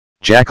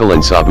Jacqueline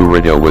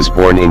Saburido was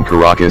born in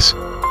Caracas,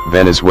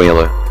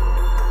 Venezuela.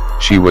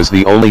 She was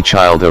the only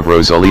child of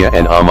Rosalia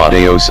and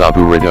Amadeo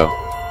Saburido.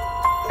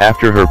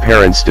 After her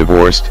parents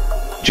divorced,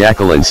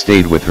 Jacqueline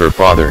stayed with her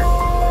father.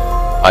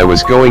 I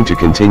was going to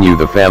continue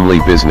the family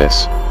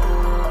business.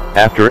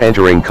 After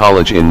entering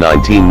college in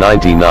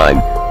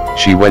 1999,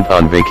 she went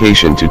on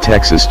vacation to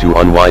Texas to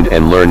unwind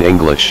and learn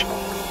English.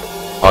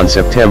 On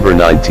September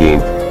 19,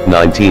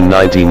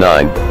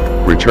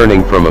 1999,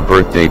 returning from a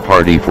birthday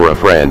party for a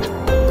friend,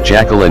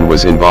 Jacqueline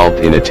was involved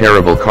in a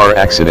terrible car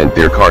accident.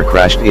 Their car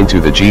crashed into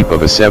the Jeep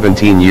of a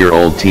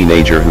 17-year-old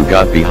teenager who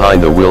got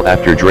behind the wheel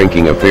after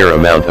drinking a fair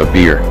amount of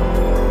beer.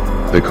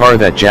 The car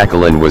that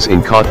Jacqueline was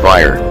in caught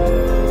fire.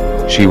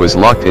 She was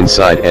locked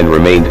inside and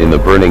remained in the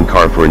burning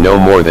car for no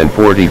more than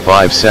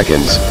 45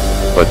 seconds,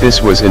 but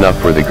this was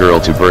enough for the girl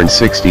to burn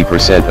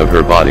 60% of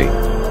her body.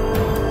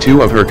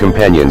 2 of her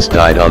companions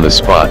died on the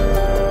spot,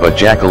 but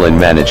Jacqueline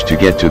managed to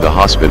get to the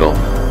hospital.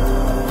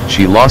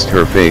 She lost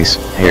her face,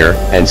 hair,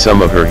 and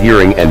some of her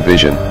hearing and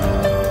vision.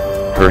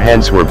 Her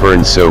hands were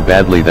burned so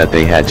badly that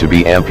they had to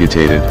be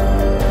amputated.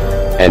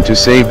 And to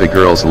save the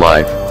girl's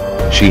life,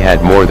 she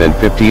had more than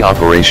 50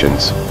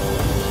 operations.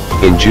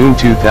 In June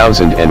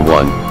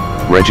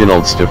 2001,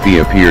 Reginald Steffi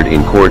appeared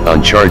in court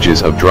on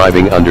charges of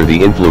driving under the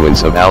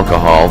influence of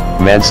alcohol,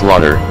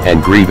 manslaughter,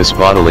 and grievous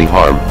bodily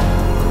harm.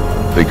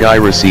 The guy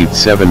received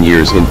 7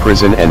 years in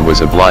prison and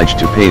was obliged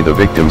to pay the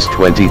victims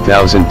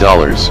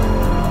 $20,000.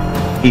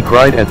 He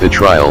cried at the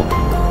trial,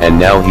 and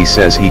now he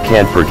says he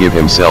can't forgive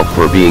himself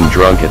for being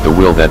drunk at the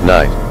wheel that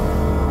night.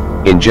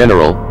 In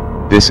general,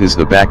 this is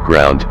the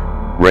background.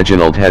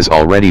 Reginald has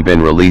already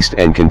been released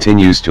and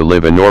continues to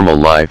live a normal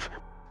life,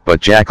 but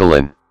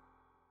Jacqueline.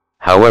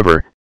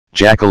 However,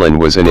 Jacqueline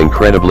was an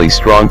incredibly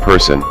strong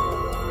person.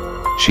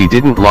 She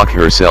didn't lock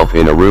herself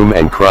in a room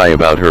and cry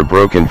about her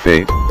broken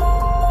fate.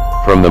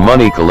 From the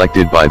money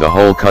collected by the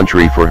whole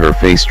country for her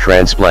face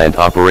transplant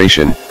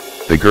operation,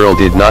 the girl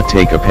did not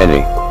take a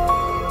penny.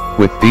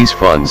 With these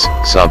funds,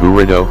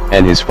 Saburido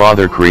and his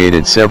father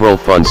created several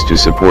funds to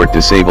support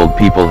disabled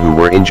people who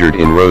were injured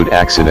in road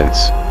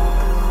accidents.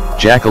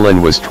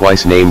 Jacqueline was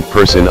twice named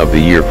Person of the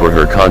Year for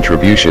her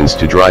contributions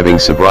to driving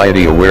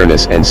sobriety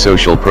awareness and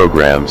social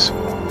programs.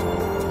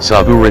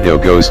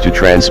 Saburido goes to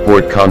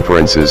transport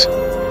conferences,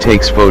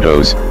 takes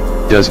photos,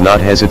 does not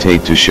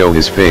hesitate to show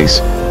his face,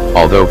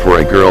 although for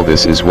a girl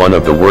this is one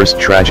of the worst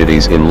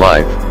tragedies in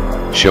life,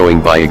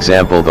 showing by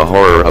example the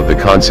horror of the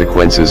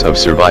consequences of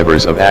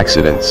survivors of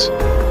accidents.